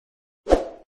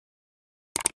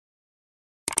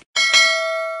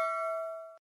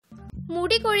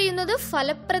മുടി കൊഴിയുന്നത്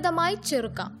ഫലപ്രദമായി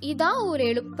ചെറുക്കാം. ഇതാ ഒരു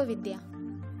എളുപ്പവിദ്യ.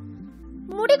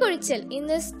 മുടി കൊഴിച്ചൽ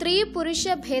ഇന്ന് സ്ത്രീ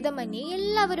പുരുഷ ഭേദമന്യേ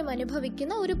എല്ലാവരും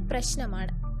അനുഭവിക്കുന്ന ഒരു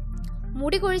പ്രശ്നമാണ്.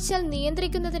 മുടി കൊഴിച്ചൽ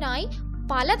നിയന്ത്രിക്കുന്നതിനായി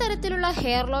പലതരത്തിലുള്ള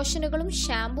ഹെയർ ലോഷനുകളും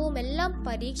ഷാമ്പുവും എല്ലാം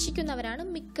പരീക്ഷിക്കുന്നവരാണ്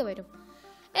മിക്കവരും.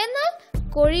 എന്നാൽ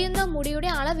കൊഴിയുന്ന മുടിയുടെ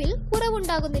അളവിൽ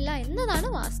കുറവുണ്ടാകുന്നില്ല എന്നതാണ്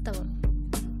വാസ്തവം.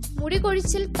 മുടി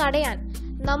കൊഴിച്ചിൽ തടയാൻ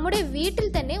നമ്മുടെ വീട്ടിൽ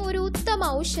തന്നെ ഒരു ഉത്തമ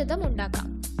ഔഷധം ഉണ്ടാക്കാം.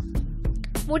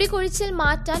 മുടി കൊഴിച്ചിൽ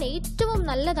മാറ്റാൻ ഏറ്റവും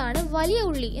നല്ലതാണ് വലിയ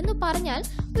ഉള്ളി എന്ന് പറഞ്ഞാൽ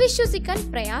വിശ്വസിക്കാൻ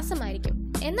പ്രയാസമായിരിക്കും,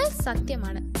 എന്നാൽ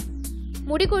സത്യമാണ്.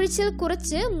 മുടി കൊഴിച്ചിൽ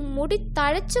കുറച്ച് മുടി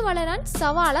തഴച്ചു വളരാൻ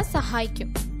സവാള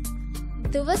സഹായിക്കും.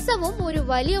 ദിവസവും ഒരു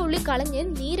വലിയ ഉള്ളി കളഞ്ഞ്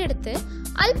നീരെടുത്ത്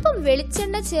അല്പം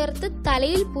വെളിച്ചെണ്ണ ചേർത്ത്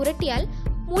തലയിൽ പുരട്ടിയാൽ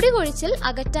മുടി കൊഴിച്ചിൽ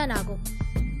അകറ്റാനാകും.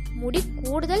 മുടി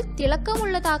കൂടുതൽ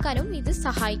തിളക്കമുള്ളതാക്കാനും ഇത്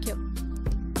സഹായിക്കും.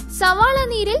 സവാള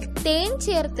നീരിൽ തേൻ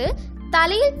ചേർത്ത്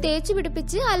തലയിൽ തേച്ചു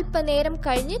പിടിപ്പിച്ച് അല്പനേരം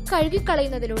കഴിഞ്ഞ്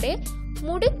കഴുകിക്കളയുന്നതിലൂടെ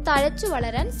മുടി തഴച്ചു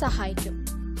വളരാൻ സഹായിക്കും.